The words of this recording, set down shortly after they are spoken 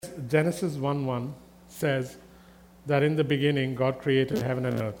Genesis 1:1 says that in the beginning God created heaven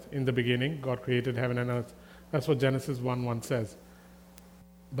and earth. In the beginning God created heaven and earth. That's what Genesis 1:1 says.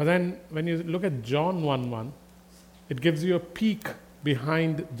 But then when you look at John 1:1, it gives you a peek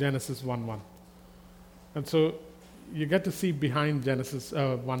behind Genesis 1:1. And so you get to see behind Genesis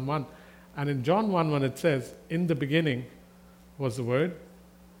 1:1. And in John 1:1 it says, in the beginning was the Word,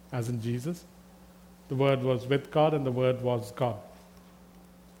 as in Jesus. The Word was with God and the Word was God.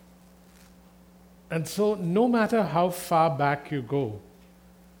 And so no matter how far back you go,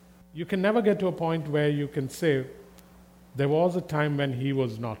 you can never get to a point where you can say, there was a time when He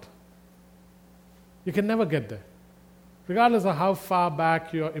was not. You can never get there. Regardless of how far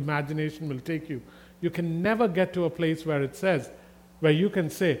back your imagination will take you, you can never get to a place where it says, where you can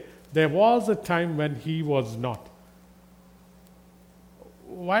say, there was a time when He was not.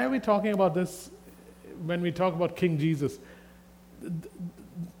 Why are we talking about this when we talk about King Jesus?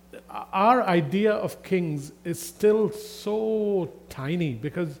 Our idea of kings is still so tiny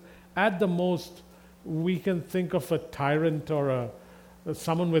because at the most we can think of a tyrant or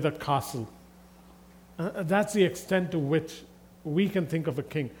someone with a castle. That's the extent to which we can think of a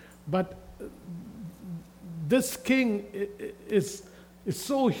king. But this king is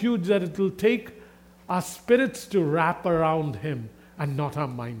so huge that it will take our spirits to wrap around Him and not our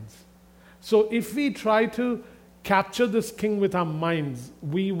minds. So if we try to capture this king with our minds,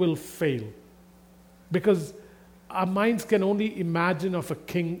 we will fail. Because our minds can only imagine of a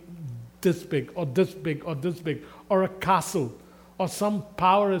king this big or this big or this big, or a castle, or some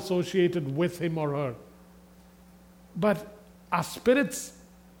power associated with him or her. But our spirits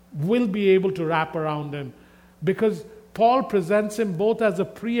will be able to wrap around him, because Paul presents him both as a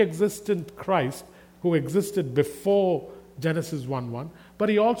pre-existent Christ who existed before Genesis 1:1, but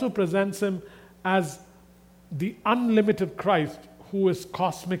he also presents him as the unlimited Christ who is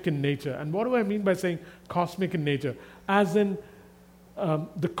cosmic in nature. And what do I mean by saying cosmic in nature? As in,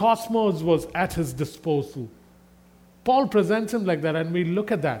 the cosmos was at His disposal. Paul presents Him like that, and we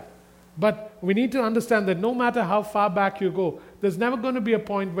look at that. But we need to understand that no matter how far back you go, there's never going to be a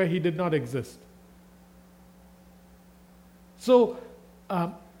point where He did not exist. So,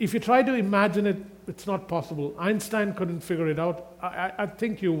 if you try to imagine it, it's not possible. Einstein couldn't figure it out. I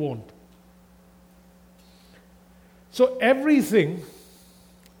think you won't. So everything,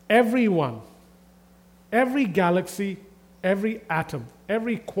 everyone, every galaxy, every atom,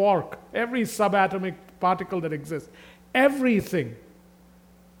 every quark, every subatomic particle that exists, everything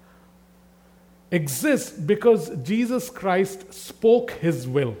exists because Jesus Christ spoke His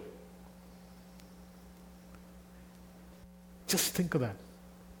will. Just think of that.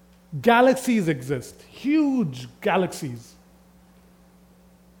 Galaxies exist, huge galaxies.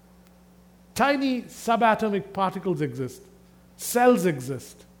 Tiny subatomic particles exist. Cells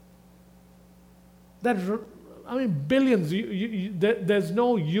exist. Billions. There's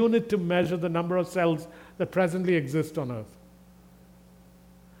no unit to measure the number of cells that presently exist on Earth.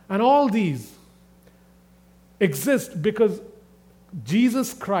 And all these exist because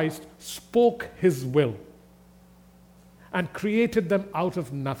Jesus Christ spoke His will and created them out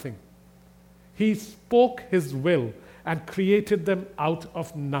of nothing. He spoke His will and created them out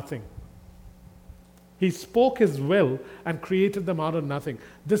of nothing. He spoke His will and created them out of nothing.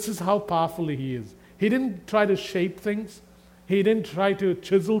 This is how powerful He is. He didn't try to shape things. He didn't try to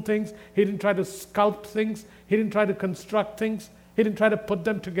chisel things. He didn't try to sculpt things. He didn't try to construct things. He didn't try to put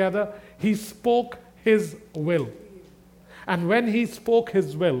them together. He spoke His will. And when He spoke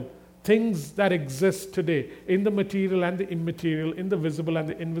His will, things that exist today in the material and the immaterial, in the visible and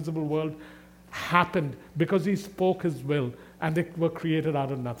the invisible world, happened because He spoke His will and they were created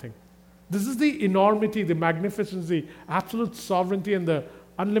out of nothing. This is the enormity, the magnificence, the absolute sovereignty and the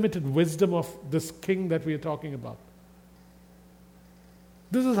unlimited wisdom of this king that we are talking about.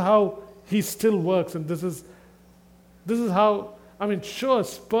 This is how He still works, and this is how, sure,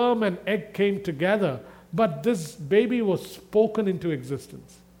 sperm and egg came together, but this baby was spoken into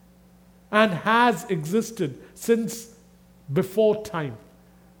existence and has existed since before time.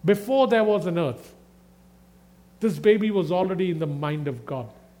 Before there was an earth, this baby was already in the mind of God.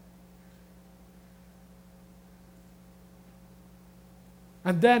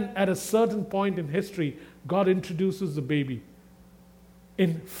 And then at a certain point in history, God introduces the baby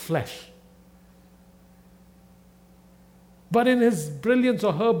in flesh. But in His brilliance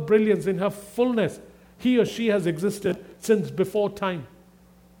or her brilliance, in her fullness, He or she has existed since before time.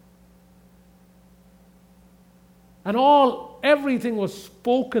 And everything was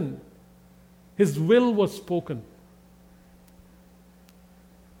spoken. His will was spoken.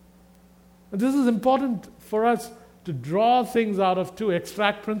 And this is important for us to draw things out of, to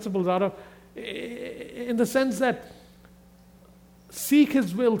extract principles out of, in the sense that seek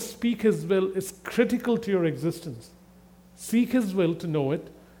His will, speak His will is critical to your existence. Seek His will to know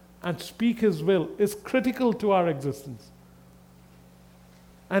it, and speak His will is critical to our existence.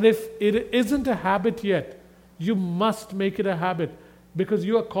 And if it isn't a habit yet, you must make it a habit, because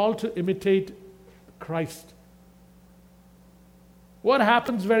you are called to imitate Christ. What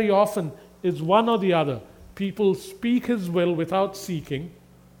happens very often is one or the other. People speak His will without seeking,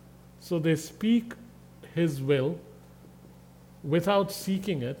 so they speak His will without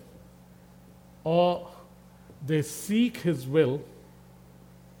seeking it, or they seek His will,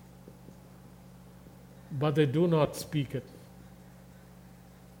 but they do not speak it.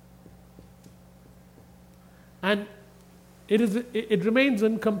 And it remains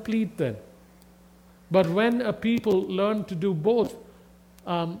incomplete then. But when a people learn to do both,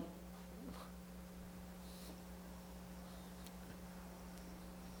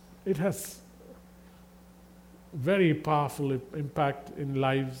 it has very powerful impact in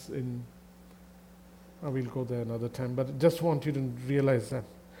lives. We'll go there another time, but I just want you to realize that.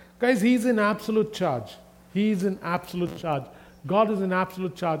 Guys, He's in absolute charge. He's in absolute charge. God is in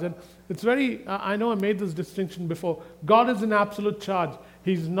absolute charge. And it's very, I know I made this distinction before. God is in absolute charge.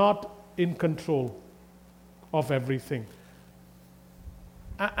 He's not in control of everything.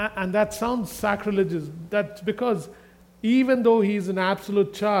 And that sounds sacrilegious. That's because even though He's in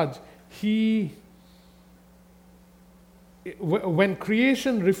absolute charge, when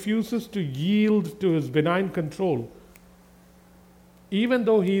creation refuses to yield to His benign control, even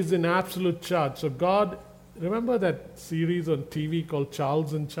though He's in absolute charge, so God, remember that series on TV called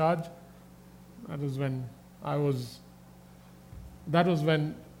Charles in Charge? That was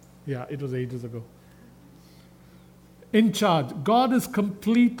it was ages ago. In charge. God is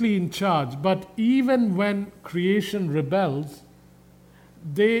completely in charge, but even when creation rebels,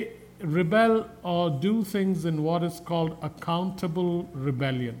 they rebel or do things in what is called accountable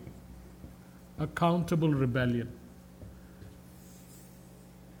rebellion. Accountable rebellion.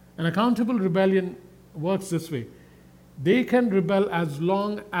 An accountable rebellion works this way. They can rebel as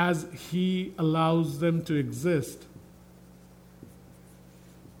long as He allows them to exist.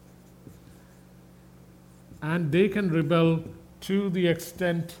 And they can rebel to the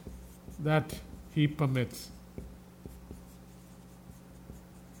extent that He permits.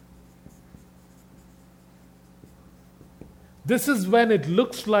 This is when it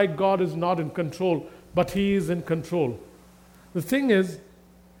looks like God is not in control, but He is in control. The thing is,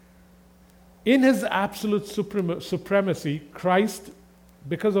 in His absolute supremacy, Christ,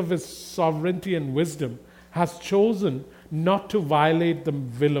 because of His sovereignty and wisdom, has chosen not to violate the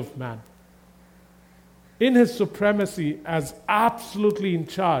will of man. In His supremacy as absolutely in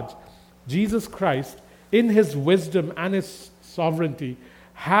charge, Jesus Christ, in His wisdom and His sovereignty,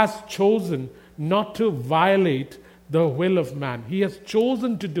 has chosen not to violate the will of man. He has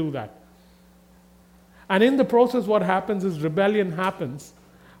chosen to do that. And in the process, what happens is rebellion happens,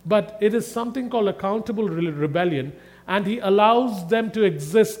 but it is something called accountable rebellion, and He allows them to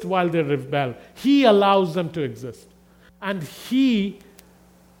exist while they rebel. He allows them to exist. And He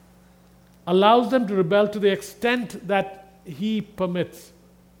allows them to rebel to the extent that He permits.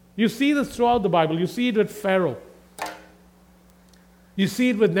 You see this throughout the Bible. You see it with Pharaoh. You see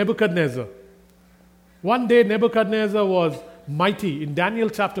it with Nebuchadnezzar. One day Nebuchadnezzar was mighty. In Daniel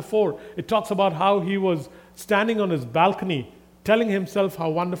chapter 4, it talks about how he was standing on his balcony, telling himself how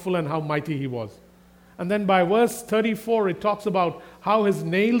wonderful and how mighty he was. And then by verse 34, it talks about how his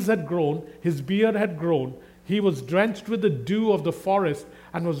nails had grown, his beard had grown, he was drenched with the dew of the forest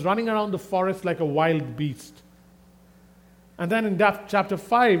and was running around the forest like a wild beast. And then in chapter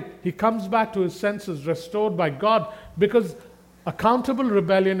 5, he comes back to his senses, restored by God, because accountable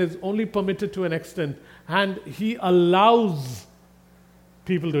rebellion is only permitted to an extent, and He allows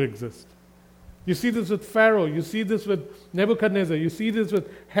people to exist. You see this with Pharaoh, you see this with Nebuchadnezzar, you see this with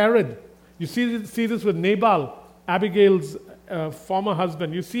Herod, you see this with Nabal, Abigail's former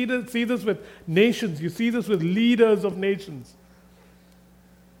husband, you see this with nations, you see this with leaders of nations.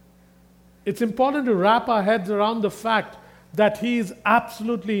 It's important to wrap our heads around the fact that He is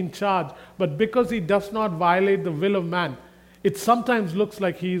absolutely in charge, but because He does not violate the will of man, it sometimes looks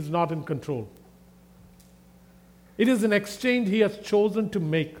like He is not in control. It is an exchange He has chosen to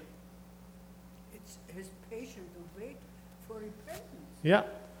make. It's His patient to wait for repentance. Yeah.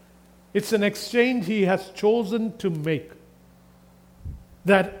 It's an exchange He has chosen to make.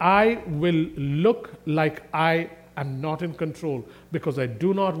 That I will look like I am not in control because I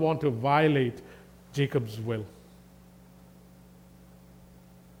do not want to violate Jacob's will.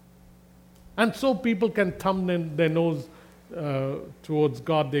 And so people can thumb their nose towards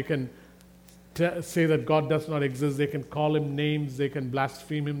God. They can say that God does not exist. They can call him names. They can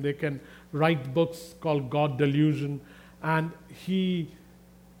blaspheme him. They can write books called God Delusion. And he,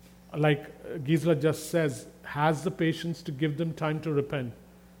 like Gisela just says, has the patience to give them time to repent,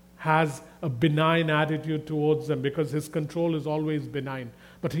 has a benign attitude towards them because his control is always benign.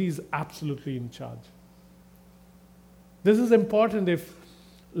 But he's absolutely in charge. This is important if,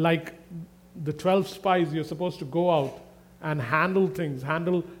 like the 12 spies, you're supposed to go out and handle things,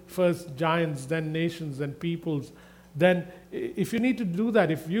 handle first giants, then nations, then peoples. Then if you need to do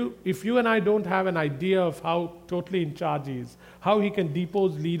that, if you and I don't have an idea of how totally in charge he is, how he can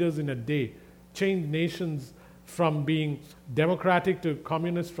depose leaders in a day, change nations from being democratic to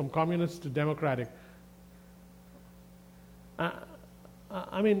communist, from communist to democratic.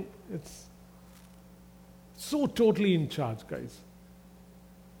 I mean, it's so totally in charge, guys.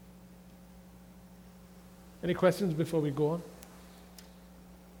 Any questions before we go on?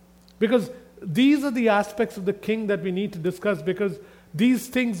 Because these are the aspects of the king that we need to discuss, because these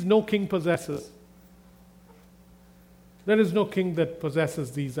things no king possesses. There is no king that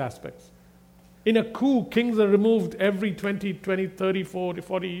possesses these aspects. In a coup, kings are removed every 20, 30,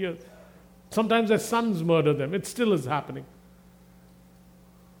 40 years. Sometimes their sons murder them. It still is happening.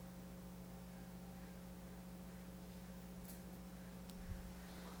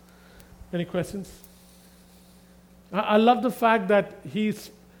 Any questions? I love the fact that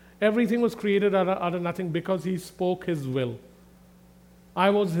everything was created out of nothing because he spoke his will. I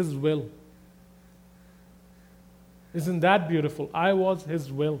was his will. Isn't that beautiful? I was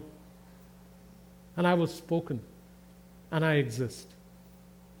his will. And I was spoken. And I exist.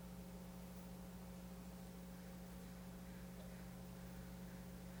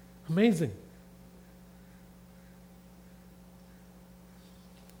 Amazing.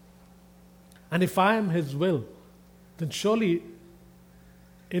 And if I am his will, then surely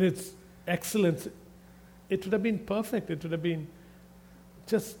in its excellence, it would have been perfect. It would have been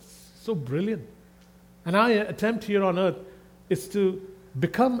just so brilliant. And our attempt here on earth is to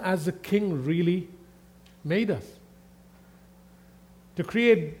become as the king really made us. To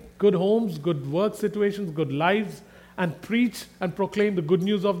create good homes, good work situations, good lives, and preach and proclaim the good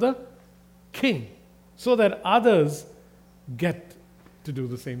news of the king, so that others get to do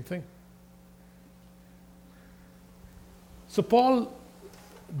the same thing. So Paul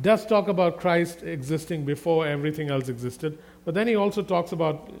does talk about Christ existing before everything else existed, but then he also talks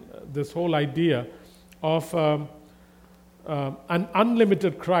about this whole idea of an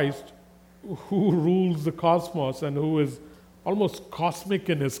unlimited Christ who rules the cosmos and who is almost cosmic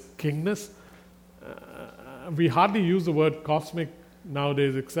in his kingness. We hardly use the word cosmic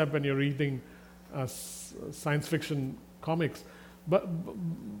nowadays, except when you're reading science fiction comics. But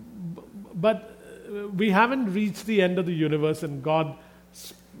we haven't reached the end of the universe, and God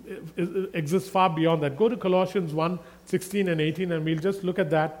exists far beyond that. Go to Colossians 1:16 and 18, and we'll just look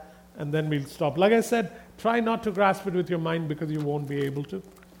at that, and then we'll stop. Like I said, try not to grasp it with your mind because you won't be able to.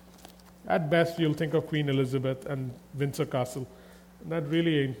 At best, you'll think of Queen Elizabeth and Windsor Castle. And that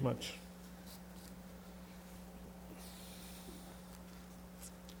really ain't much.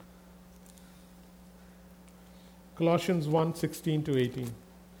 Colossians 1:16 to 18.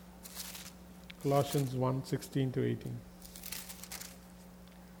 Colossians 1:16 to 18.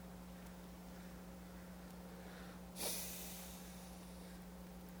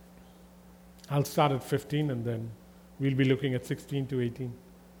 I'll start at 15 and then we'll be looking at 16 to 18.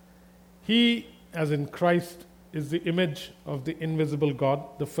 He, as in Christ, is the image of the invisible God,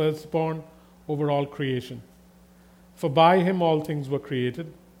 the firstborn over all creation. For by him all things were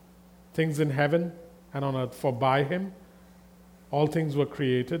created, things in heaven and on earth. For by him all things were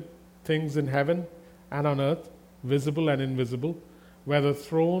created, things in heaven and on earth, visible and invisible, whether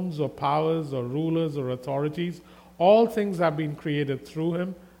thrones or powers or rulers or authorities, all things have been created through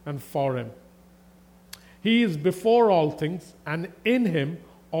him and for him. He is before all things, and in him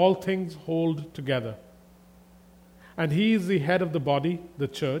all things hold together. And he is the head of the body, the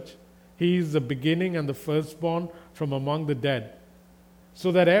church. He is the beginning and the firstborn from among the dead,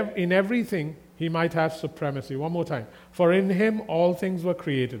 so that in everything he might have supremacy. One more time. For in him all things were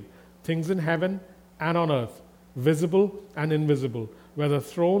created, things in heaven and on earth, visible and invisible, whether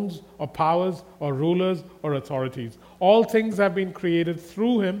thrones or powers or rulers or authorities. All things have been created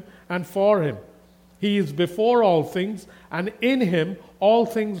through him and for him. He is before all things, and in him all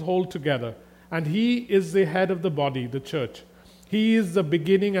things hold together. And he is the head of the body, the church. He is the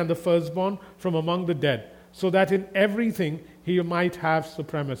beginning and the firstborn from among the dead, so that in everything he might have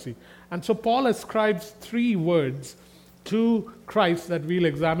supremacy. And so Paul ascribes three words to Christ that we'll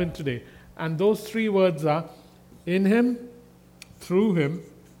examine today. And those three words are in Him, through Him,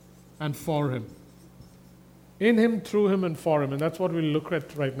 and for Him. In Him, through Him, and for Him. And that's what we'll look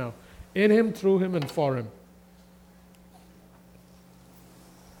at right now. In Him, through Him, and for Him.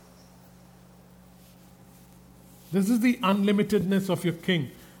 This is the unlimitedness of your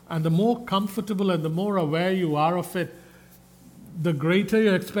King. And the more comfortable and the more aware you are of it, the greater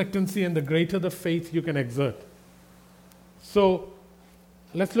your expectancy and the greater the faith you can exert. So,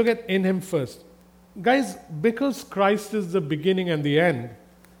 let's look at in Him first. Guys, because Christ is the beginning and the end,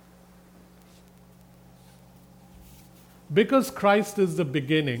 because Christ is the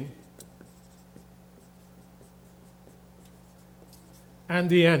beginning and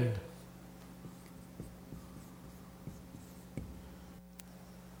the end,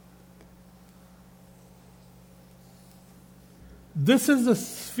 this is the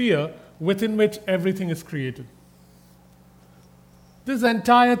sphere within which everything is created. This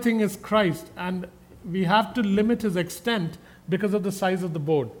entire thing is Christ, and we have to limit His extent because of the size of the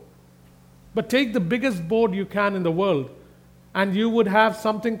board. But take the biggest board you can in the world, and you would have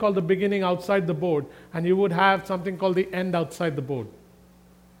something called the beginning outside the board, and you would have something called the end outside the board.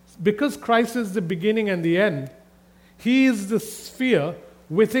 Because Christ is the beginning and the end, He is the sphere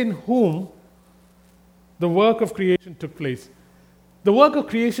within whom the work of creation took place. The work of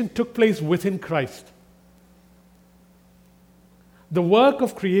creation took place within Christ. The work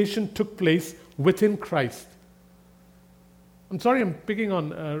of creation took place within Christ. I'm sorry I'm picking on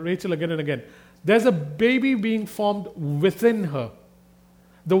Rachel again and again. There's a baby being formed within her.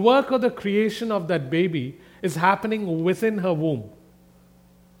 The work of the creation of that baby is happening within her womb.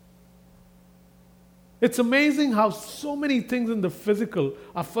 It's amazing how so many things in the physical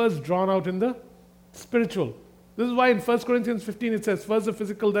are first drawn out in the spiritual. This is why in 1 Corinthians 15 it says, first the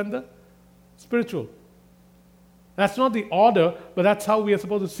physical, then the spiritual. That's not the order, but that's how we are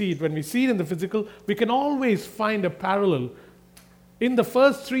supposed to see it. When we see it in the physical, we can always find a parallel in the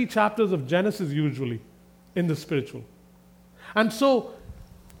first 3 chapters of Genesis, usually, in the spiritual. And so,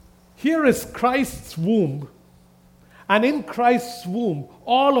 here is Christ's womb, and in Christ's womb,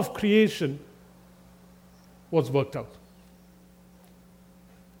 all of creation was worked out.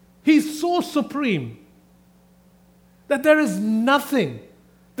 He's so supreme that there is nothing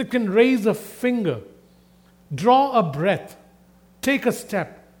that can raise a finger, draw a breath, take a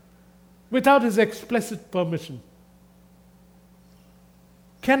step without His explicit permission.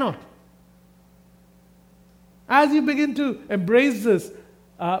 Cannot. As you begin to embrace this,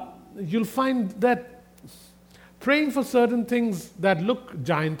 you'll find that praying for certain things that look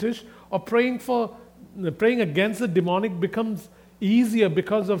giantish or praying against the demonic becomes easier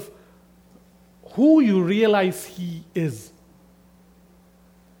because of who you realize He is.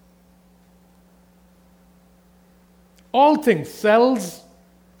 All things, cells,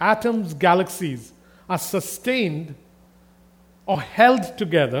 atoms, galaxies, are sustained or held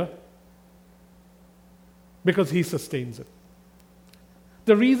together because He sustains it.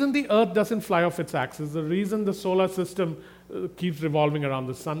 The reason the earth doesn't fly off its axis, the reason the solar system keeps revolving around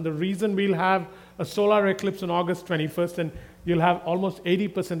the sun, the reason we'll have a solar eclipse on August 21st and you'll have almost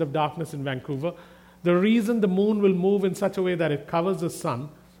 80% of darkness in Vancouver, the reason the moon will move in such a way that it covers the sun,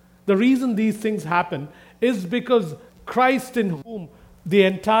 the reason these things happen is because Christ, in whom the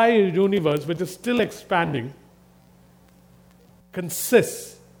entire universe, which is still expanding,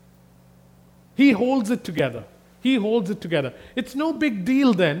 consists. He holds it together. He holds it together. It's no big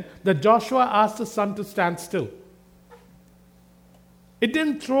deal then that Joshua asked the sun to stand still. It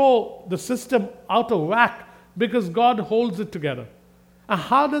didn't throw the system out of whack because God holds it together. And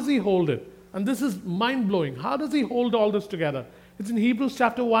how does He hold it? And this is mind-blowing. How does He hold all this together? It's in Hebrews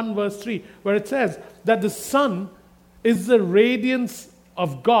chapter 1 verse 3 where it says that the sun is the radiance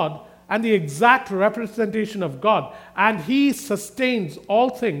of God and the exact representation of God, and He sustains all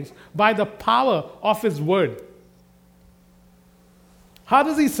things by the power of His word. How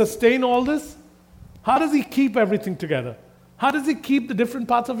does He sustain all this? How does He keep everything together? How does He keep the different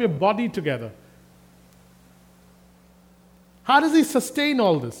parts of your body together? How does He sustain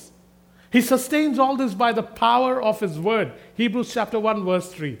all this? He sustains all this by the power of His word. Hebrews chapter 1 verse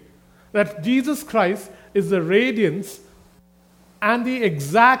 3. That Jesus Christ is the radiance and the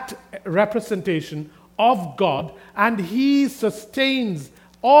exact representation of God, and He sustains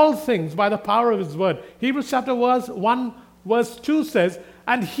all things by the power of His word. Hebrews chapter 1 verse 2 says,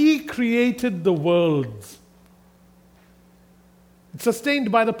 and He created the worlds. It's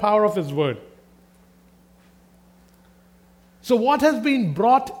sustained by the power of His word. So what has been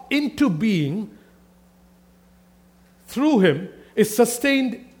brought into being through Him is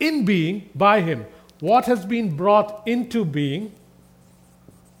sustained in being by Him. What has been brought into being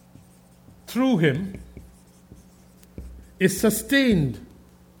through him is sustained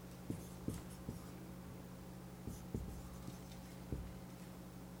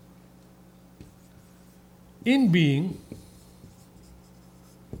in being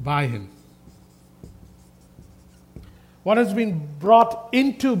by him. What has been brought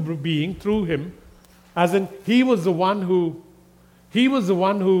into being through him, as in he was the one who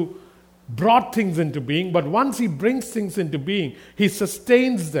brought things into being, but once he brings things into being, he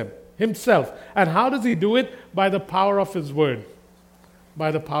sustains them himself. And how does he do it? By the power of his word.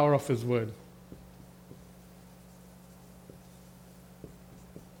 By the power of his word.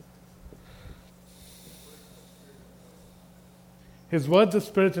 His word's a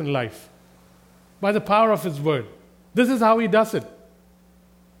spirit and life. By the power of his word. This is how he does it.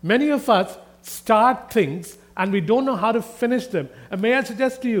 Many of us start things and we don't know how to finish them. And may I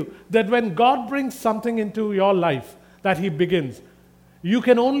suggest to you that when God brings something into your life that he begins, you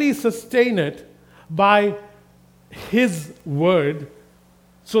can only sustain it by his word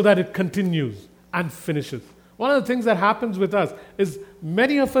so that it continues and finishes. One of the things that happens with us is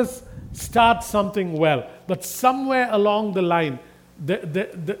many of us start something well, but somewhere along the line,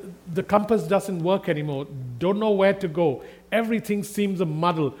 the compass doesn't work anymore. Don't know where to go. Everything seems a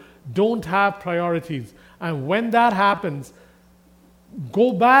muddle. Don't have priorities. And when that happens,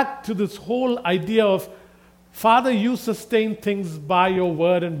 go back to this whole idea of, Father, you sustain things by your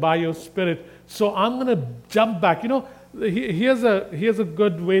word and by your spirit. So I'm going to jump back. Here's a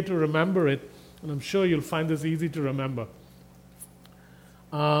good way to remember it. And I'm sure you'll find this easy to remember.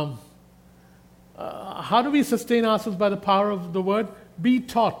 How do we sustain ourselves by the power of the word? Be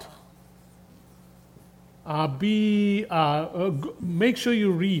taught. Make sure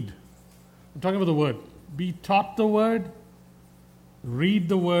you read. I'm talking about the word. Be taught the word. Read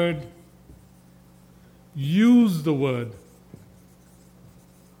the word. Use the word.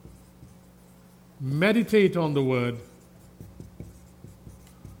 Meditate on the word.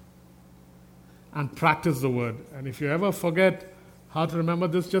 And practice the word. And if you ever forget how to remember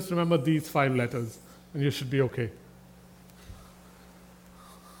this, just remember these 5 letters and you should be okay.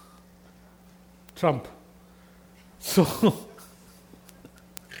 Trump. So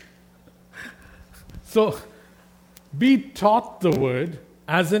be taught the word,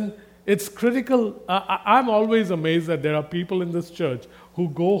 as in it's critical. I'm always amazed that there are people in this church who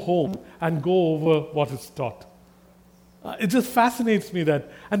go home and go over what is taught. It just fascinates me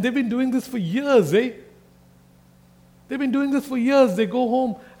that, and they've been doing this for years, eh? They've been doing this for years. They go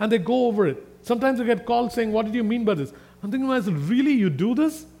home and they go over it. Sometimes I get calls saying, what did you mean by this? I'm thinking to myself, really, you do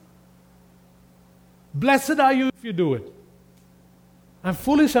this? Blessed are you if you do it. And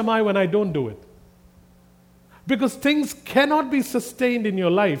foolish am I when I don't do it. Because things cannot be sustained in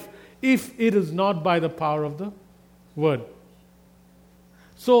your life if it is not by the power of the word.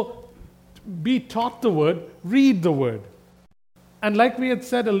 So, be taught the word, read the word. And like we had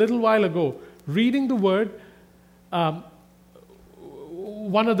said a little while ago, reading the word, one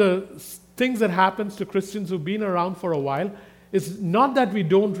of the things that happens to Christians who've been around for a while is not that we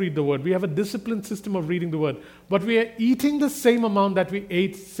don't read the word. We have a disciplined system of reading the word. But we are eating the same amount that we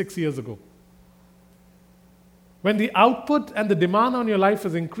ate 6 years ago. When the output and the demand on your life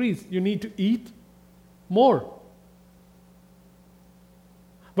has increased, you need to eat more.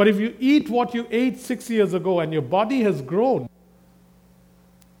 But if you eat what you ate 6 years ago and your body has grown,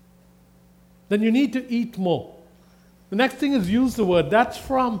 then you need to eat more. The next thing is use the word. That's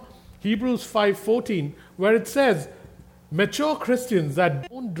from Hebrews 5:14, where it says, mature Christians that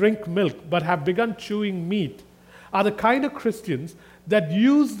don't drink milk but have begun chewing meat are the kind of Christians that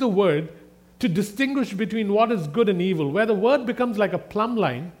use the word to distinguish between what is good and evil, where the word becomes like a plumb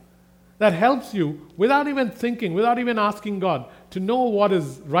line that helps you, without even thinking, without even asking God, to know what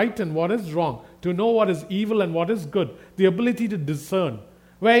is right and what is wrong, to know what is evil and what is good, the ability to discern.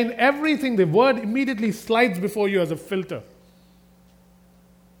 Where in everything the word immediately slides before you as a filter.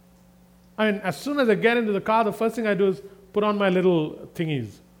 I mean, as soon as I get into the car, the first thing I do is put on my little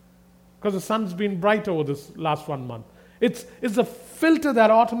thingies. Because the sun's been bright over this last 1 month. It's a filter that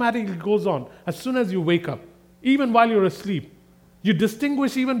automatically goes on as soon as you wake up, even while you're asleep. You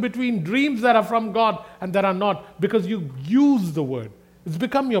distinguish even between dreams that are from God and that are not, because you use the word. It's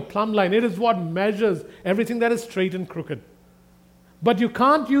become your plumb line. It is what measures everything that is straight and crooked. But you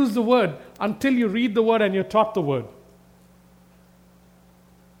can't use the word until you read the word and you're taught the word.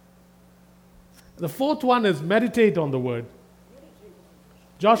 The fourth one is meditate on the word.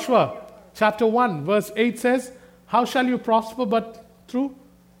 Joshua chapter 1 verse 8 says, how shall you prosper but through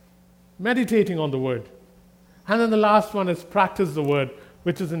meditating on the word? And then the last one is practice the word,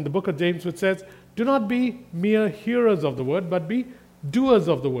 which is in the book of James, which says, do not be mere hearers of the word, but be doers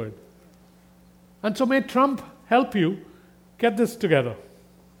of the word. And so may Trump help you get this together.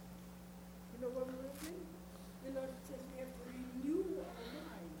 You know what we're doing? The Lord says we have to renew our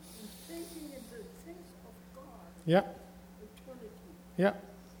mind and thinking into the things of God, Yeah, eternity. yeah.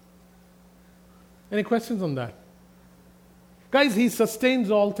 Any questions on that? Guys, he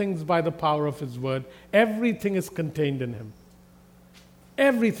sustains all things by the power of his word. Everything is contained in him.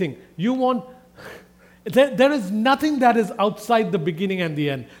 Everything. You want... There is nothing that is outside the beginning and the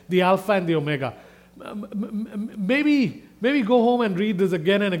end, the Alpha and the Omega. Maybe go home and read this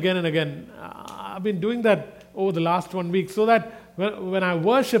again and again and again. I've been doing that over the last 1 week so that when I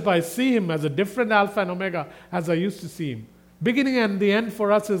worship, I see him as a different Alpha and Omega as I used to see him. Beginning and the end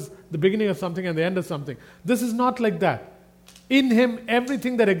for us is the beginning of something and the end of something. This is not like that. In him,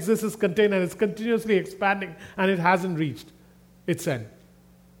 everything that exists is contained and it's continuously expanding and it hasn't reached its end.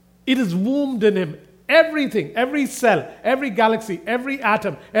 It is wombed in him. Everything, every cell, every galaxy, every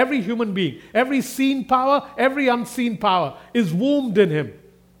atom, every human being, every seen power, every unseen power is wombed in him.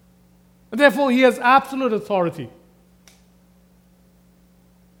 And therefore, he has absolute authority.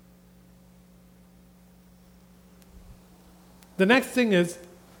 The next thing is,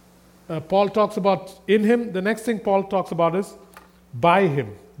 Paul talks about in him. The next thing Paul talks about is by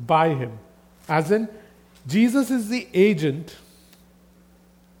him. By him. As in, Jesus is the agent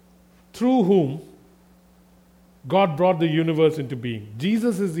through whom God brought the universe into being.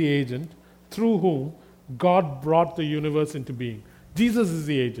 Jesus is the agent through whom God brought the universe into being. Jesus is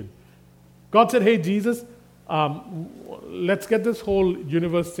the agent. God said, hey, Jesus, let's get this whole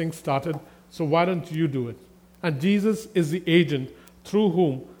universe thing started, so why don't you do it? And Jesus is the agent through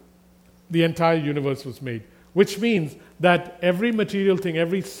whom the entire universe was made. Which means that every material thing,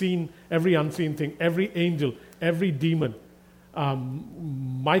 every seen, every unseen thing, every angel, every demon,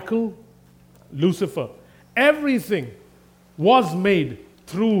 Michael, Lucifer, everything was made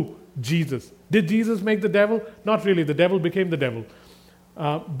through Jesus. Did Jesus make the devil? Not really. The devil became the devil.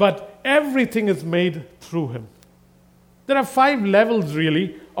 But everything is made through him. There are 5 levels,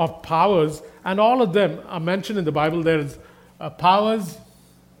 really, of powers, and all of them are mentioned in the Bible. There is powers,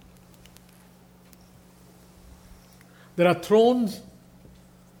 there are thrones,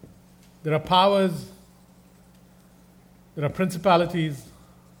 there are powers, there are principalities,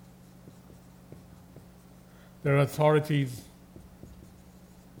 there are authorities,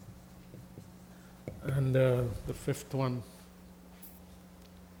 and the 5th one,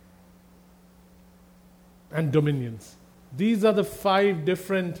 and dominions. These are the 5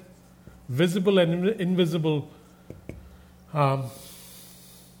 different visible and invisible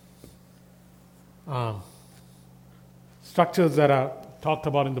structures that are talked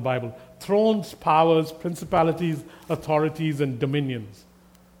about in the Bible. Thrones, powers, principalities, authorities, and dominions.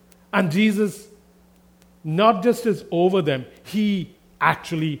 And Jesus not just is over them, he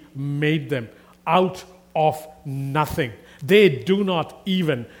actually made them out of nothing. They do not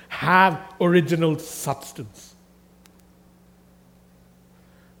even have original substance.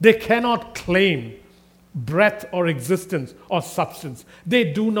 They cannot claim breath or existence or substance.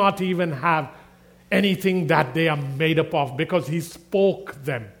 They do not even have anything that they are made up of because he spoke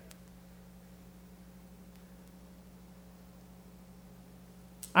them.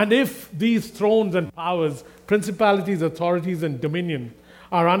 And if these thrones and powers, principalities, authorities, and dominion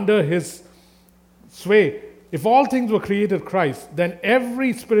are under his sway, if all things were created Christ, then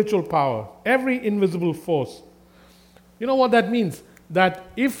every spiritual power, every invisible force, you know what that means? That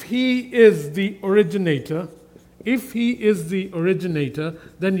if he is the originator,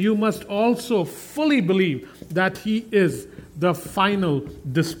 then you must also fully believe that he is the final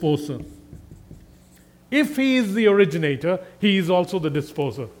disposer. If he is the originator, he is also the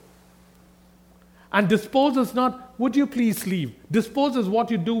disposer. And dispose is not, would you please leave? Dispose is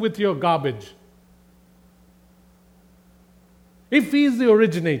what you do with your garbage. If he is the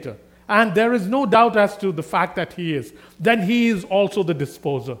originator, and there is no doubt as to the fact that he is, then he is also the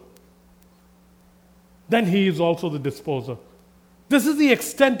disposer. Then he is also the disposer. This is the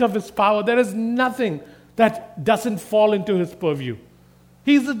extent of his power. There is nothing that doesn't fall into his purview.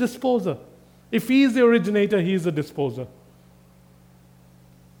 He is the disposer. If he is the originator, he is the disposer.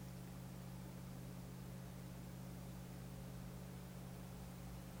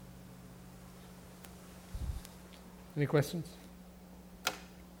 Any questions?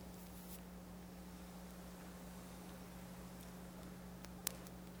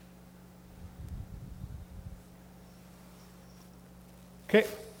 Okay,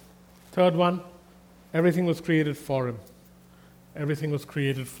 3rd one, everything was created for him. Everything was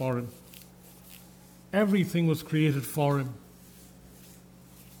created for him. Everything was created for him.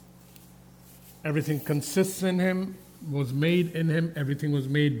 Everything consists in him, was made in him, everything was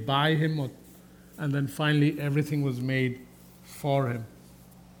made by him, And then finally, everything was made for him.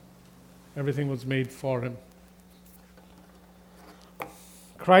 Everything was made for him.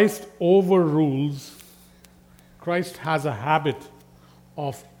 Christ overrules. Christ has a habit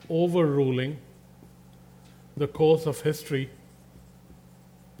of overruling the course of history.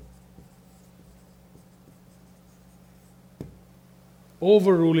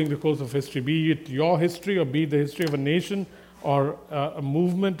 Overruling the course of history, be it your history or be it the history of a nation or a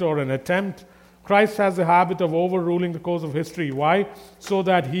movement or an attempt. Christ has a habit of overruling the course of history. Why? So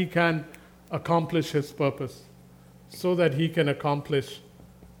that he can accomplish his purpose. So that he can accomplish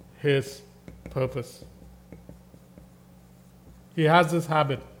his purpose. He has this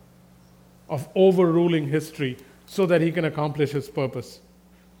habit of overruling history so that he can accomplish his purpose.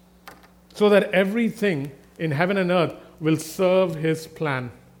 So that everything in heaven and earth will serve his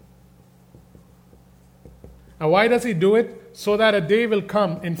plan. Now, why does he do it? So that a day will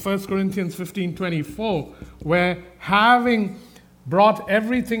come in 1 Corinthians 15:24, where having brought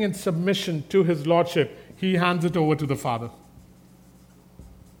everything in submission to his lordship, he hands it over to the Father.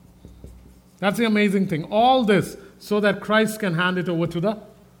 That's the amazing thing. All this so that Christ can hand it over to the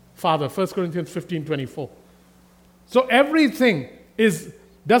Father. 1 Corinthians 15:24. So everything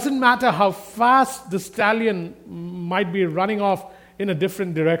doesn't matter how fast the stallion might be running off in a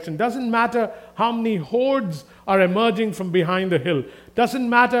different direction. Doesn't matter how many hordes are emerging from behind the hill. Doesn't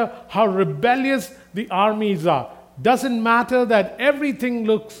matter how rebellious the armies are. Doesn't matter that everything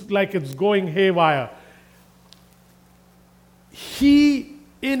looks like it's going haywire. He,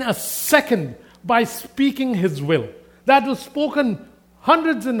 in a second, by speaking his will, that was spoken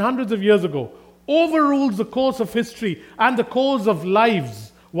hundreds and hundreds of years ago, overrules the course of history and the course of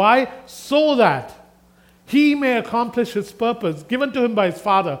lives. Why? So that he may accomplish his purpose given to him by his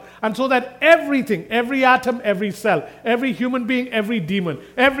Father, and so that everything, every atom, every cell, every human being, every demon,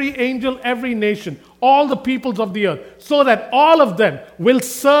 every angel, every nation, all the peoples of the earth, so that all of them will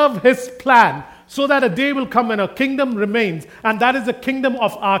serve his plan, so that a day will come when a kingdom remains, and that is the kingdom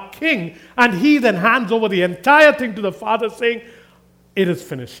of our King, and he then hands over the entire thing to the Father, saying, it is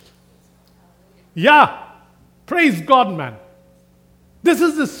finished. Yeah, praise God, man. This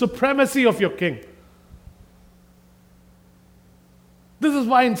is the supremacy of your King. This is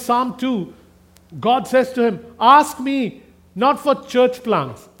why in Psalm 2, God says to him, ask me not for church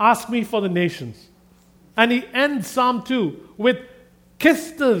plants, ask me for the nations. And he ends Psalm 2 with,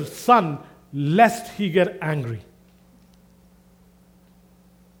 kiss the Son, lest he get angry.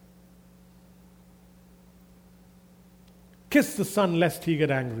 Kiss the Son, lest he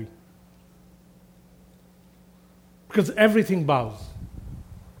get angry. Because everything bows.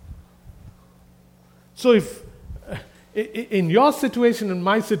 So if in your situation, in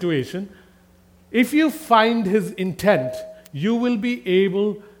my situation, if you find his intent, you will be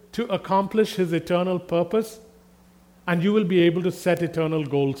able to accomplish his eternal purpose, and you will be able to set eternal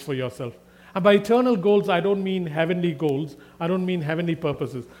goals for yourself. And by eternal goals, I don't mean heavenly goals. I don't mean heavenly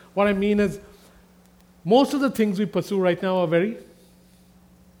purposes. What I mean is, most of the things we pursue right now are very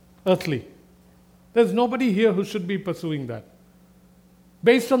earthly. There's nobody here who should be pursuing that.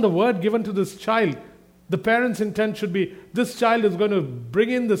 Based on the word given to this child, the parents' intent should be, this child is going to bring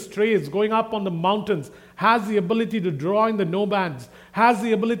in the strays, going up on the mountains, has the ability to draw in the nomads, has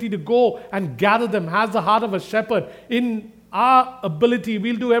the ability to go and gather them, has the heart of a shepherd. In our ability,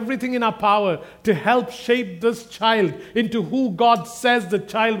 we'll do everything in our power to help shape this child into who God says the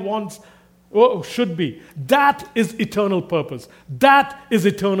child wants or should be. That is eternal purpose. That is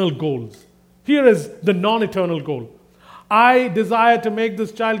eternal goals. Here is the non-eternal goal. I desire to make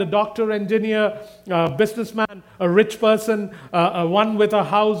this child a doctor, engineer, businessman, a rich person, one with a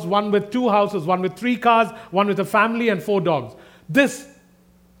house, one with 2 houses, one with 3 cars, one with a family and 4 dogs. This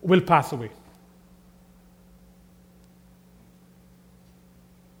will pass away.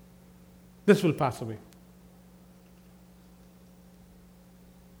 This will pass away.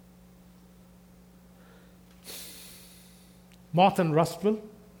 Moth and rust will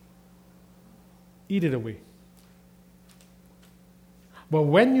eat it away. But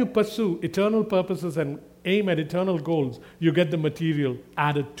when you pursue eternal purposes and aim at eternal goals, you get the material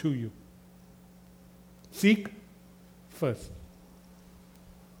added to you. Seek first.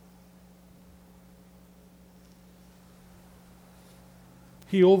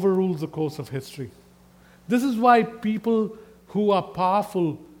 He overrules the course of history. This is why people who are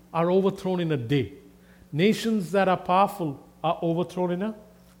powerful are overthrown in a day. Nations that are powerful are overthrown in a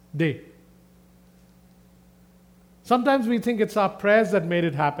day. Sometimes we think it's our prayers that made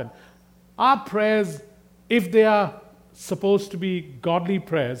it happen. Our prayers, if they are supposed to be godly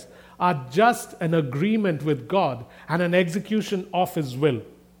prayers, are just an agreement with God and an execution of His will.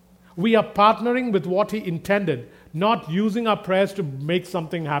 We are partnering with what He intended, not using our prayers to make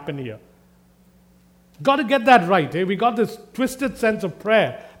something happen here. Got to get that right. Eh? We got this twisted sense of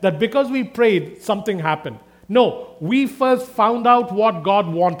prayer that because we prayed, something happened. No, we first found out what God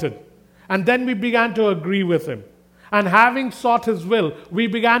wanted, and then we began to agree with Him. And having sought His will, we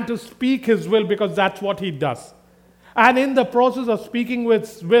began to speak His will because that's what He does. And in the process of speaking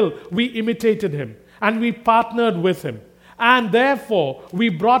His will, we imitated Him and we partnered with Him. And therefore, we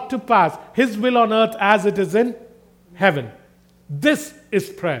brought to pass His will on earth as it is in heaven. This is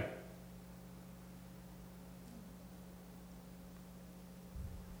prayer.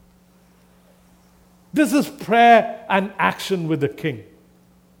 This is prayer and action with the King.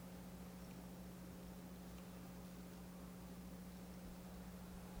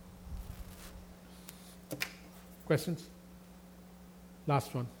 Questions?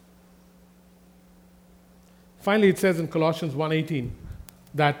 Last one. Finally, it says in Colossians 1:18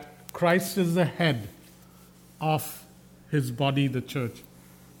 that Christ is the head of His body, the church.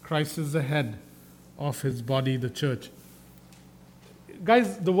 Christ is the head of His body, the church.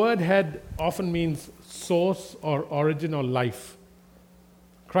 Guys, the word head often means source or origin or life.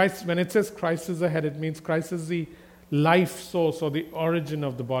 Christ, when it says Christ is the head, it means Christ is the life source or the origin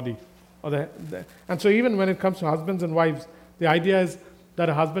of the body. And so even when it comes to husbands and wives, the idea is that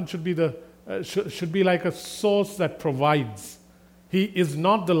a husband should be like a source that provides. He is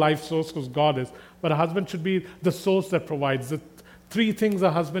not the life source because God is, but a husband should be the source that provides. The three things a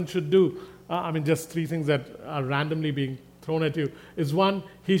husband should do, just three things that are randomly being thrown at you, is one,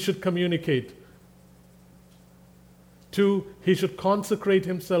 he should communicate. Two, he should consecrate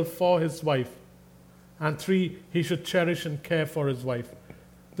himself for his wife. And three, he should cherish and care for his wife.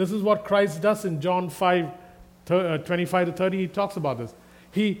 This is what Christ does in John 5, 25 to 30. He talks about this.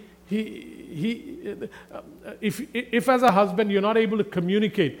 If as a husband you're not able to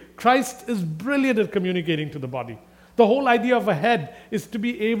communicate, Christ is brilliant at communicating to the body. The whole idea of a head is to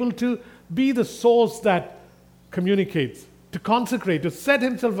be able to be the source that communicates, to consecrate, to set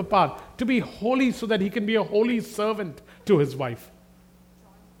himself apart, to be holy so that he can be a holy servant to his wife.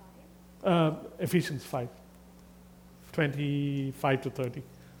 Ephesians 5, 25 to 30.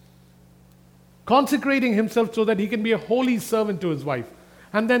 Consecrating himself so that he can be a holy servant to his wife.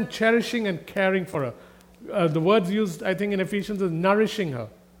 And then cherishing and caring for her. The words used, I think, in Ephesians is nourishing her.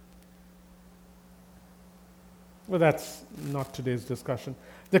 Well, that's not today's discussion.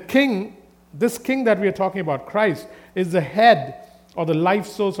 This king that we are talking about, Christ, is the head or the life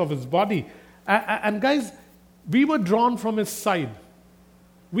source of his body. And guys, we were drawn from his side.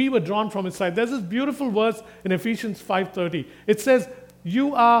 We were drawn from his side. There's this beautiful verse in Ephesians 5:30. It says,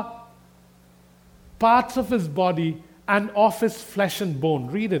 you are parts of his body and of his flesh and bone.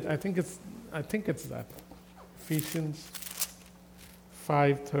 Read it. I think it's that. Ephesians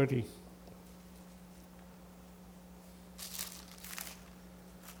 5:30.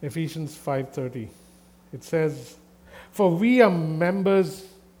 Ephesians 5:30. It says, for we are members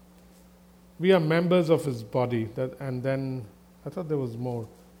of his body. And then I thought there was more.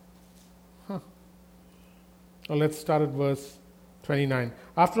 Well, let's start at verse 29.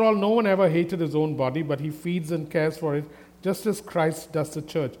 After all, no one ever hated his own body, but he feeds and cares for it, just as Christ does the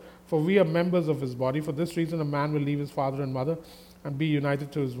church. For we are members of his body. For this reason, a man will leave his father and mother and be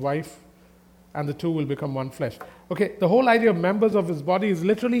united to his wife, and the two will become one flesh. Okay, the whole idea of members of his body is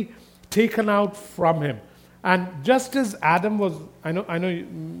literally taken out from him. And just as Adam was, I know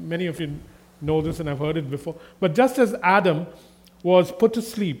many of you know this and I've heard it before, but just as Adam was put to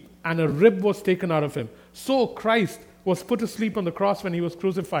sleep and a rib was taken out of him, so Christ was put to sleep on the cross when he was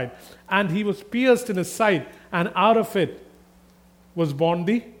crucified, and he was pierced in his side, and out of it was born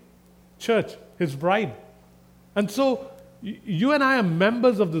the church, his bride. And so you and I are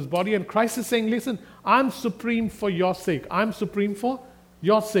members of this body, and Christ is saying, listen, I'm supreme for your sake. I'm supreme for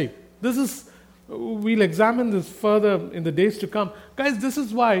your sake. We'll examine this further in the days to come. Guys, this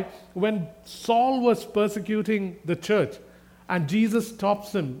is why when Saul was persecuting the church and Jesus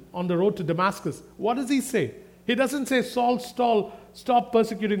stops him on the road to Damascus, what does he say? He doesn't say, Saul, stop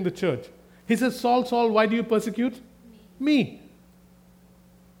persecuting the church. He says, Saul, why do you persecute me?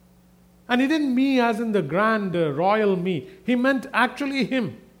 And he didn't me as in the grand royal me. He meant actually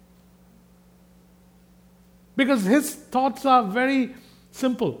him. Because his thoughts are very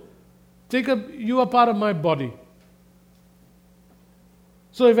simple. Jacob, you are part of my body.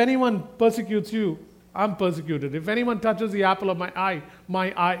 So if anyone persecutes you, I'm persecuted. If anyone touches the apple of my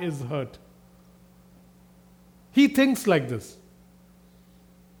eye is hurt. He thinks like this.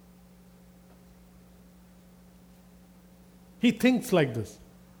 He thinks like this.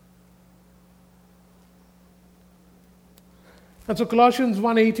 And so Colossians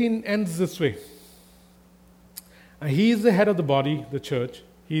 1:18 ends this way. He is the head of the body, the church.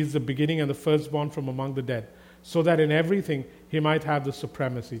 He is the beginning and the firstborn from among the dead, so that in everything he might have the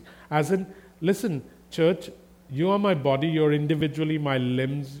supremacy. As in, listen, church, you are my body, you're individually my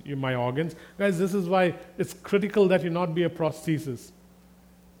limbs, you're my organs. Guys, this is why it's critical that you not be a prosthesis.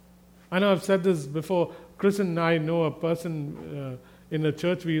 I know I've said this before. Chris and I know a person in a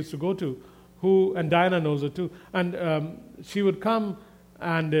church we used to go to, and Diana knows her too, and she would come,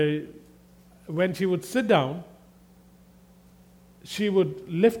 and when she would sit down, she would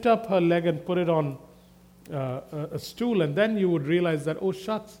lift up her leg and put it on a stool, and then you would realize that, oh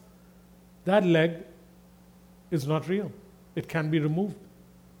shucks, that leg is not real. It can be removed.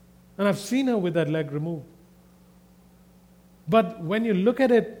 And I've seen her with that leg removed. But when you look at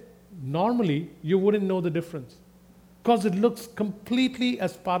it normally, you wouldn't know the difference, because it looks completely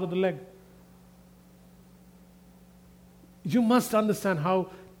as part of the leg. You must understand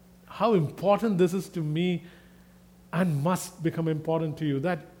how important this is to me, and must become important to you,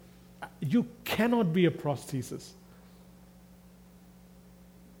 that you cannot be a prosthesis.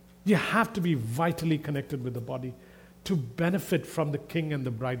 You have to be vitally connected with the body to benefit from the king and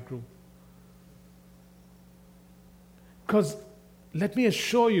the bridegroom. Because let me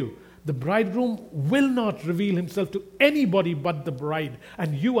assure you, the bridegroom will not reveal himself to anybody but the bride.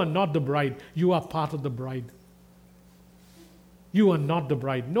 And you are not the bride, you are part of the bride. You are not the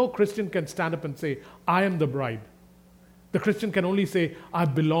bride. No Christian can stand up and say, I am the bride. The Christian can only say, I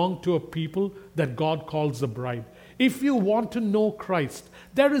belong to a people that God calls the bride. If you want to know Christ,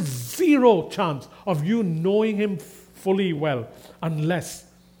 there is zero chance of you knowing him fully well unless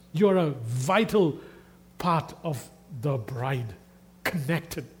you're a vital part of the bride,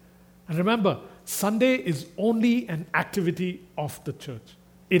 connected. And remember, Sunday is only an activity of the church.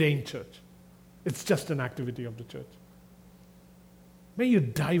 It ain't church. It's just an activity of the church. May you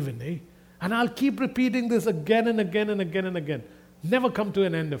dive in, eh? And I'll keep repeating this again and again and again and again. Never come to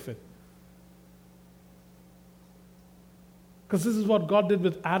an end of it. Because this is what God did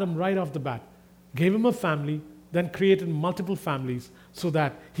with Adam right off the bat. Gave him a family, then created multiple families so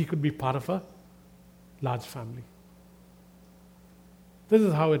that he could be part of a large family. This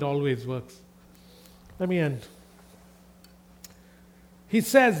is how it always works. Let me end. He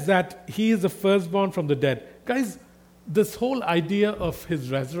says that he is the firstborn from the dead. Guys, this whole idea of his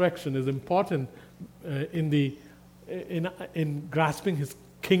resurrection is important in grasping his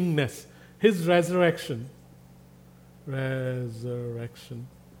kingness. His resurrection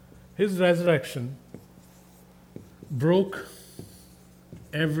broke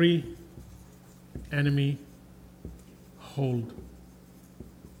every enemy hold.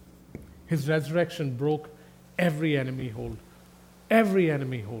 His resurrection broke every enemy hold. Every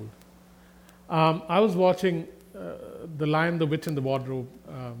enemy hold. I was watching The Lion, the Witch, and the Wardrobe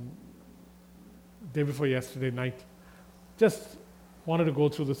day before yesterday night. Just wanted to go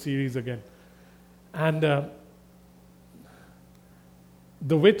through the series again. And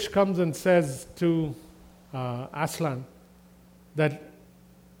the witch comes and says to Aslan that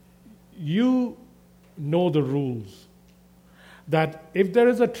you know the rules. That if there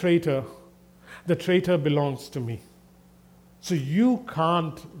is a traitor, the traitor belongs to me. So you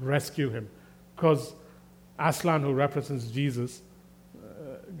can't rescue him. Because Aslan, who represents Jesus,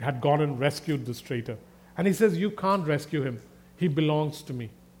 had gone and rescued this traitor. And he says, you can't rescue him. He belongs to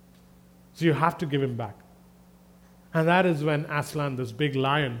me. So you have to give him back. And that is when Aslan, this big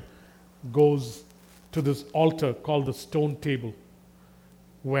lion, goes to this altar called the stone table,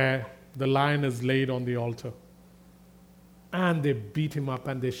 where the lion is laid on the altar. And they beat him up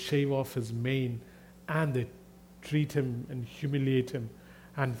and they shave off his mane and they treat him and humiliate him.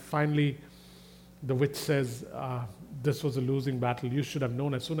 And finally, the witch says, this was a losing battle. You should have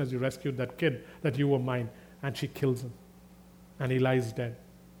known as soon as you rescued that kid that you were mine. And she kills him. And he lies dead.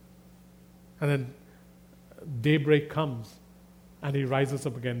 And then daybreak comes and he rises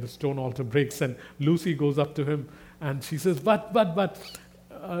up again. The stone altar breaks and Lucy goes up to him and she says, but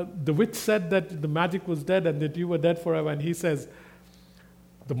the witch said that the magic was dead and that you were dead forever. And he says,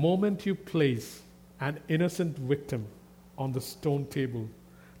 the moment you place an innocent victim on the stone table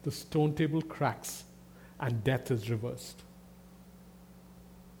cracks and death is reversed.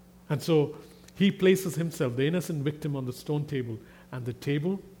 And so he places himself, the innocent victim, on the stone table, and the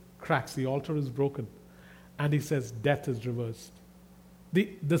table cracks, the altar is broken, and he says death is reversed.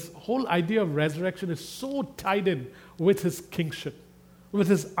 This whole idea of resurrection is so tied in with his kingship, with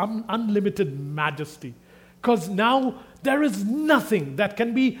his unlimited majesty, because now there is nothing that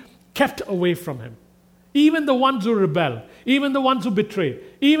can be kept away from him. Even the ones who rebel, even the ones who betray,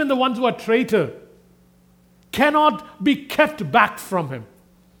 even the ones who are traitor, cannot be kept back from him.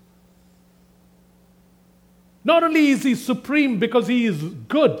 Not only is he supreme because he is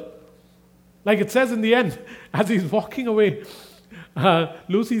good, like it says in the end, as he's walking away,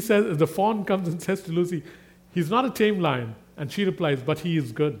 Lucy says, the fawn comes and says to Lucy, he's not a tame lion. And she replies, but he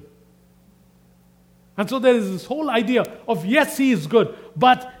is good. And so there is this whole idea of, yes, he is good,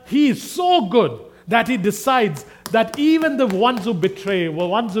 but he is so good that he decides that even the ones who betray, the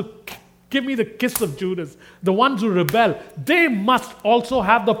ones who give me the kiss of Judas, the ones who rebel, they must also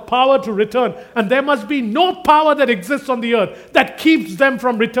have the power to return. And there must be no power that exists on the earth that keeps them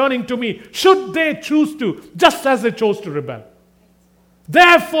from returning to me, should they choose to, just as they chose to rebel.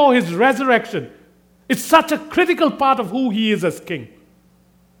 Therefore, his resurrection is such a critical part of who he is as king.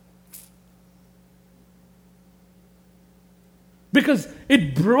 Because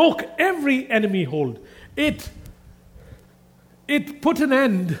it broke every enemy hold. It put an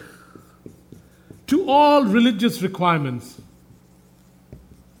end to all religious requirements.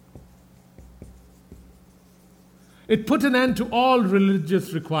 It put an end to all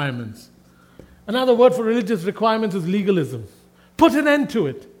religious requirements. Another word for religious requirements is legalism. Put an end to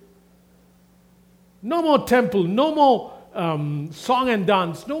it. No more temple, no more song and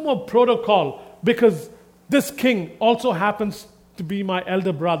dance, no more protocol, because this king also happens to be my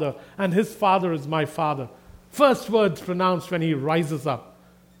elder brother, and his father is my father. First words pronounced when he rises up.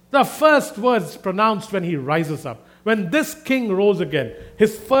 The first words pronounced when he rises up. When this king rose again,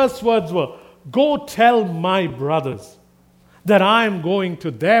 his first words were, go tell my brothers that I am going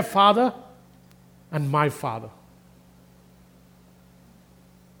to their father and my father.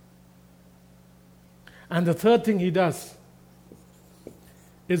 And the third thing he does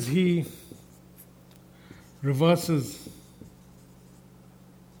is he reverses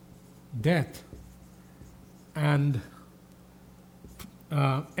death and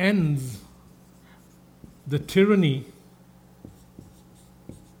ends the tyranny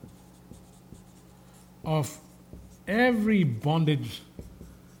of every bondage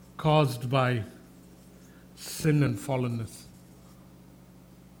caused by sin and fallenness.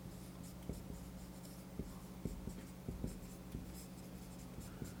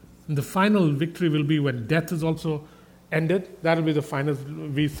 And the final victory will be when death is also ended. That will be the final.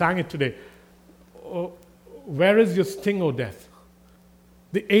 We sang it today. Oh, where is your sting, O death?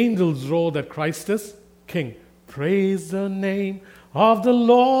 The angels roar that Christ is King. Praise the name of the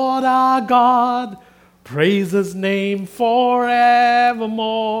Lord our God. Praise his name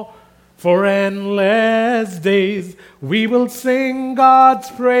forevermore. For endless days we will sing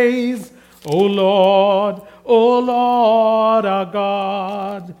God's praise. O Lord our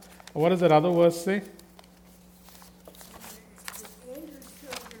God. What does that other verse say? The angels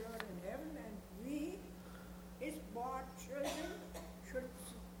serve the Lord in heaven, and we, his born children, should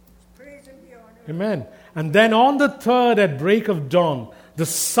praise and be honored. Amen. And then on the third at break of dawn, the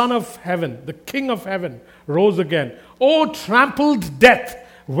Son of Heaven, the King of Heaven, rose again. O trampled death,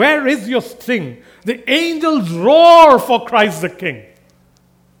 where is your sting? The angels roar for Christ the King.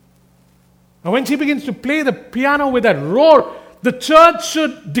 And when she begins to play the piano with that roar, the church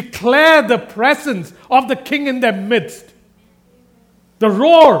should declare the presence of the King in their midst. The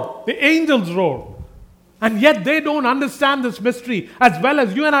roar, the angels roar. And yet they don't understand this mystery as well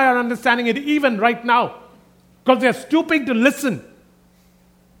as you and I are understanding it even right now. Because they're stooping to listen.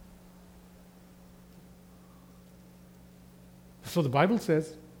 So the Bible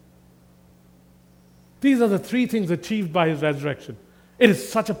says, these are the three things achieved by his resurrection. It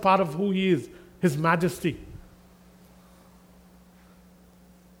is such a part of who he is, his majesty.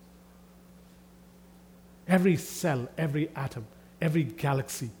 Every cell, every atom, every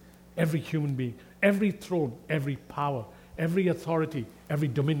galaxy, every human being, every throne, every power, every authority, every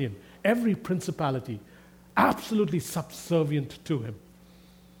dominion, every principality, absolutely subservient to him.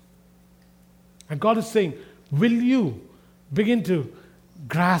 And God is saying, will you begin to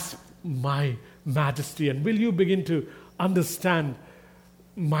grasp my majesty, and will you begin to understand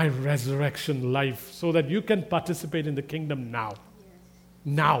my resurrection life so that you can participate in the kingdom now? Yes.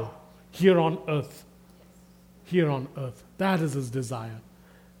 Now, here on earth. Here on earth. That is his desire.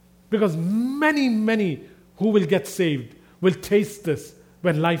 Because many, many who will get saved will taste this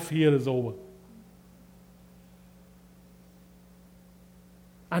when life here is over.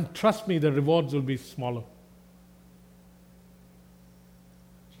 And trust me, the rewards will be smaller.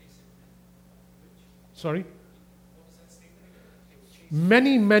 Sorry?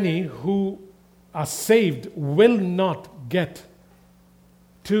 Many, many who are saved will not get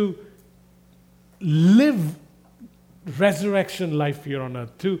to live resurrection life here on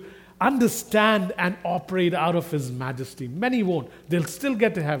earth, to understand and operate out of his majesty. Many won't. They'll still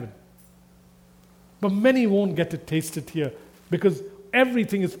get to heaven. But many won't get to taste it here because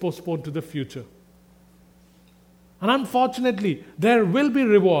everything is postponed to the future. And unfortunately, there will be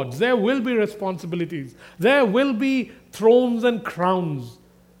rewards, there will be responsibilities, there will be thrones and crowns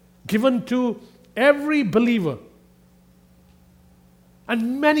given to every believer.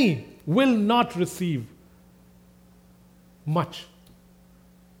 And many will not receive much.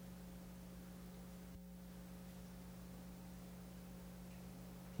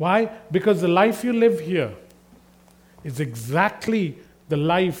 Why? Because the life you live here is exactly the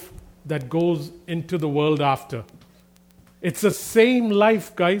life that goes into the world after. It's the same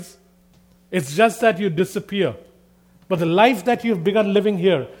life, guys. It's just that you disappear. But the life that you've begun living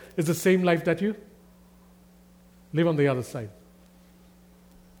here is the same life that you live on the other side.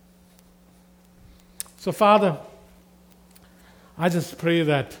 So, Father, I just pray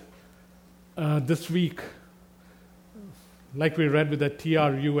that this week, like we read with that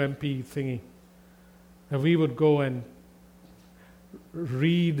TRUMP thingy, that we would go and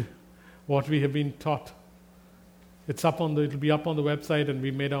read what we have been taught. It'll be up on the website, and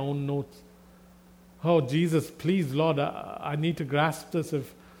we made our own notes. Oh, Jesus, please, Lord, I need to grasp this.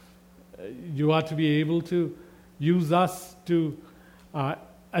 If you are to be able to use us to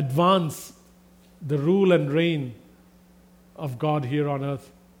advance the rule and reign of God here on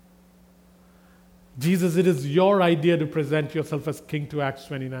earth. Jesus, it is your idea to present yourself as King to Acts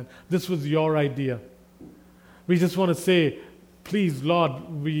 29. This was your idea. We just want to say, please, Lord,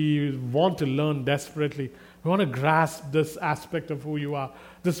 we want to learn desperately. We want to grasp this aspect of who you are,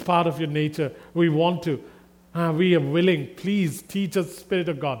 this part of your nature. We want to. We are willing. Please teach us, Spirit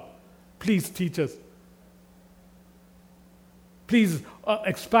of God. Please teach us. Please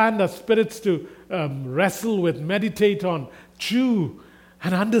expand our spirits to wrestle with, meditate on, chew,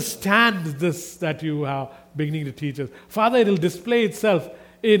 and understand this that you are beginning to teach us. Father, it will display itself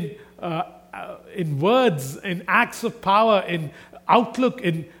in words, in acts of power, in outlook,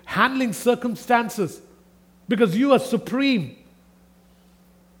 in handling circumstances. Because you are supreme.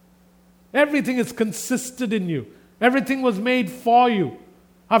 Everything is consistent in you. Everything was made for you.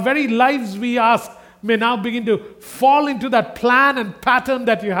 Our very lives, we ask, may now begin to fall into that plan and pattern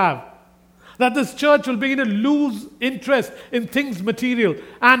that you have. That this church will begin to lose interest in things material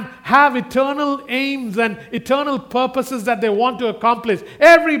and have eternal aims and eternal purposes that they want to accomplish.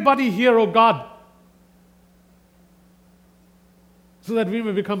 Everybody here, oh God. So that we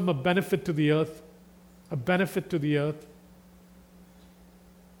may become a benefit to the earth. A benefit to the earth.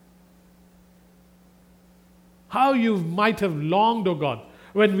 How you might have longed, oh God,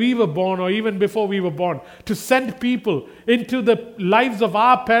 when we were born or even before we were born, to send people into the lives of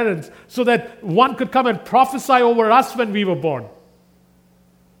our parents so that one could come and prophesy over us when we were born.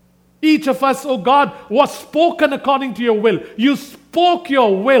 Each of us, oh God, was spoken according to your will. You spoke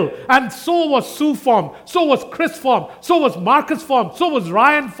your will, and so was Sue formed, so was Chris formed, so was Marcus formed, so was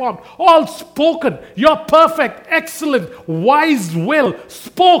Ryan formed. All spoken. Your perfect, excellent, wise will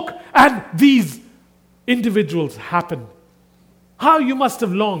spoke, and these individuals happened. How you must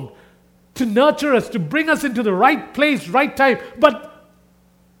have longed to nurture us, to bring us into the right place, right time. But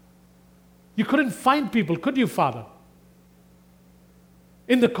you couldn't find people, could you, Father?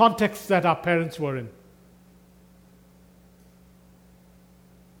 In the context that our parents were in.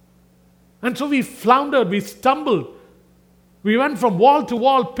 And so we floundered, we stumbled. We went from wall to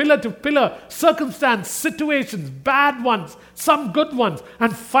wall, pillar to pillar, circumstance, situations, bad ones, some good ones,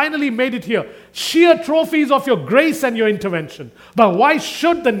 and finally made it here. Sheer trophies of your grace and your intervention. But why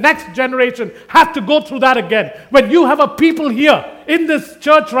should the next generation have to go through that again when you have a people here in this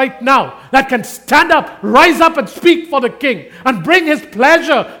church right now that can stand up, rise up and speak for the King and bring his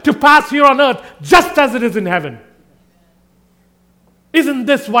pleasure to pass here on earth just as it is in heaven? Isn't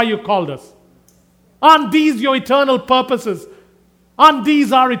this why you called us? Aren't these your eternal purposes? Aren't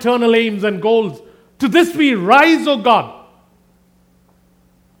these our eternal aims and goals? To this we rise, O God.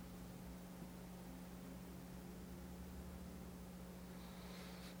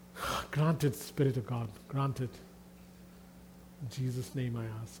 Grant it, Spirit of God. Grant it. In Jesus' name I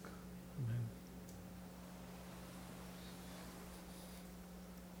ask.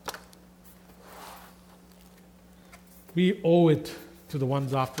 Amen. We owe it to the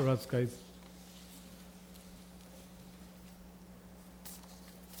ones after us, guys.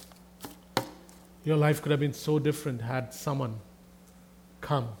 Your life could have been so different had someone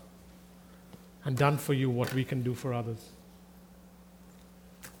come and done for you what we can do for others.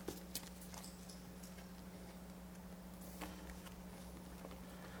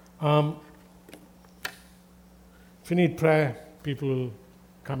 If you need prayer, people will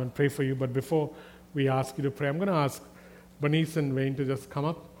come and pray for you. But before we ask you to pray, I'm going to ask Bernice and Wayne to just come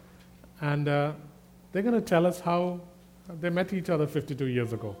up. And They're going to tell us how they met each other 52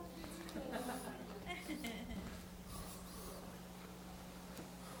 years ago.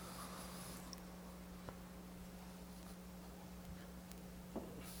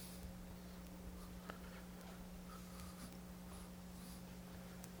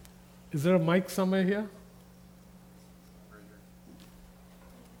 Is there a mic somewhere here?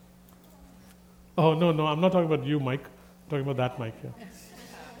 Oh, no, I'm not talking about you, Mike. I'm talking about that mic here.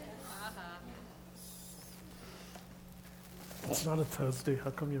 It's not a Thursday.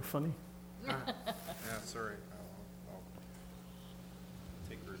 How come you're funny? Yeah, sorry. I'll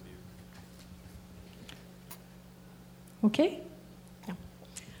take the review. Okay? Yeah.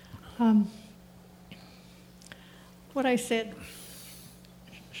 What I said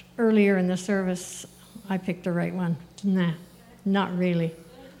earlier in the service, I picked the right one. Nah, not really.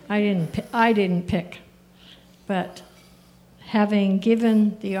 I didn't pick. But having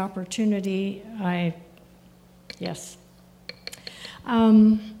given the opportunity, yes.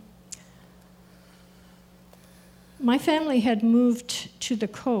 My family had moved to the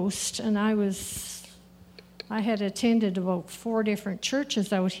coast, and I had attended about 4 different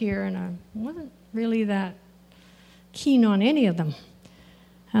churches out here, and I wasn't really that keen on any of them.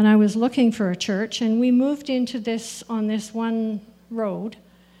 And I was looking for a church, and we moved into this on this one road,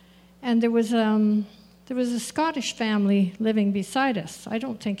 and there was a Scottish family living beside us. I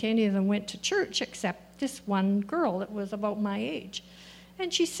don't think any of them went to church except this one girl that was about my age.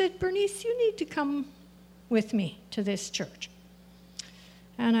 And she said, "Bernice, you need to come with me to this church."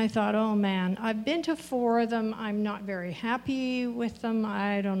 And I thought, oh man, I've been to 4 of them. I'm not very happy with them.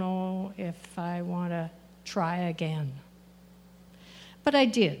 I don't know if I want to try again. But I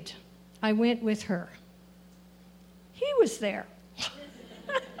did. I went with her. He was there.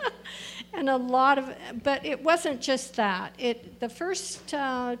 And but it wasn't just that. The first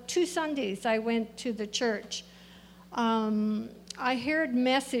 2 Sundays I went to the church, I heard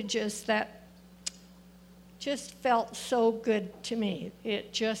messages that just felt so good to me.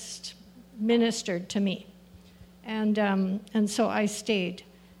 It just ministered to me. And so I stayed.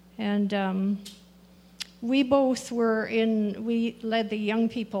 And we led the young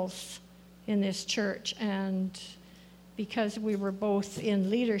peoples in this church, and because we were both in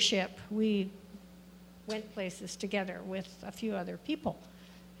leadership, we went places together with a few other people,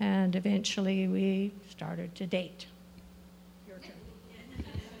 and eventually we started to date. Your turn.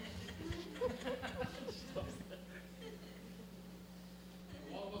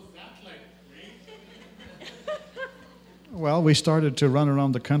 What was that like? Well, we started to run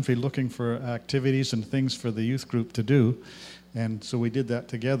around the country looking for activities and things for the youth group to do, and so we did that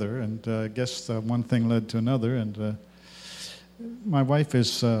together, and I guess one thing led to another, and my wife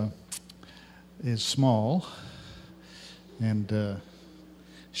is small, and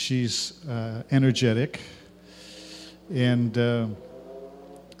she's energetic, and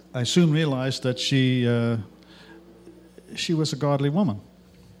I soon realized that she was a godly woman.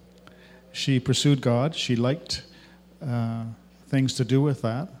 She pursued God. She liked things to do with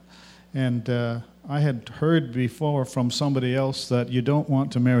that. And I had heard before from somebody else that you don't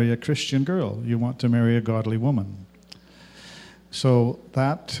want to marry a Christian girl. You want to marry a godly woman. So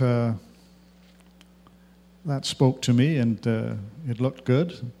that spoke to me, and it looked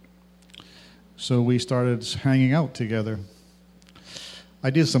good. So we started hanging out together. I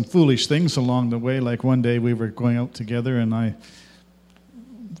did some foolish things along the way, like one day we were going out together, and I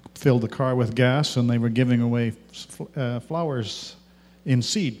filled the car with gas, and they were giving away flowers in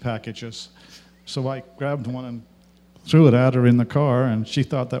seed packages. So I grabbed one and threw it at her in the car, and she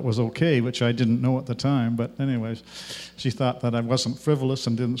thought that was okay, which I didn't know at the time. But anyways, she thought that I wasn't frivolous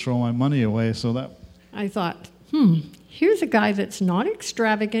and didn't throw my money away. So that I thought, here's a guy that's not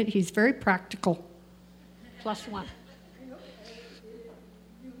extravagant. He's very practical. +1.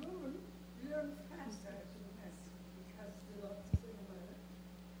 You will learn faster because the Lord is saying about it.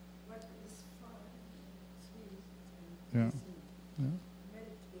 What is fun, sweet, and Yeah.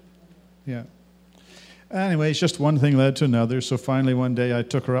 meditate on it. Yeah. Anyways, just one thing led to another. So finally, one day, I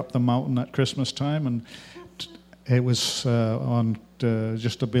took her up the mountain at Christmas time, and it was on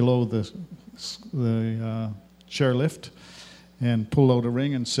just below the chairlift, and pulled out a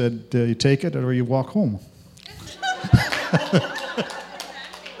ring and said, "You take it or you walk home."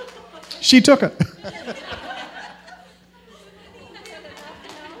 She took it.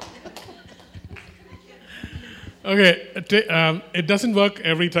 Okay, it doesn't work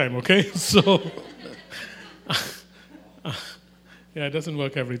every time, okay? So, yeah, it doesn't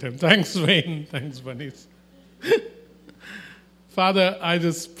work every time. Thanks, Wayne. Thanks, Bernice. Father, I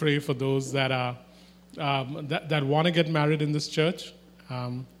just pray for those that are that want to get married in this church.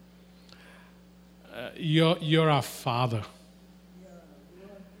 you're our Father.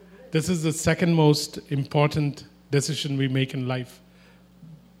 This is the second most important decision we make in life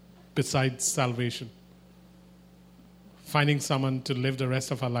besides salvation. Finding someone to live the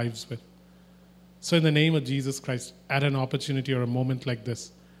rest of our lives with. So in the name of Jesus Christ, at an opportunity or a moment like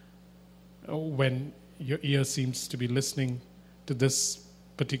this, when your ear seems to be listening to this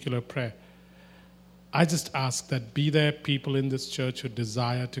particular prayer, I just ask that be there people in this church who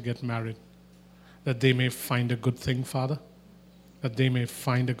desire to get married, that they may find a good thing, Father, that they may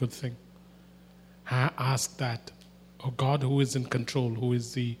find a good thing. I ask that, oh God, who is in control, who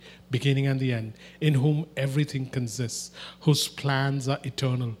is the beginning and the end, in whom everything consists, whose plans are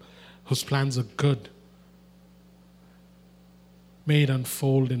eternal, whose plans are good, may it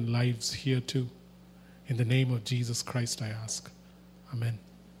unfold in lives here too. In the name of Jesus Christ, I ask. Amen.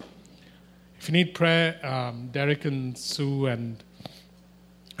 If you need prayer, Derek and Sue and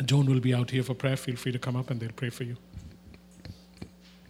Joan will be out here for prayer. Feel free to come up and they'll pray for you.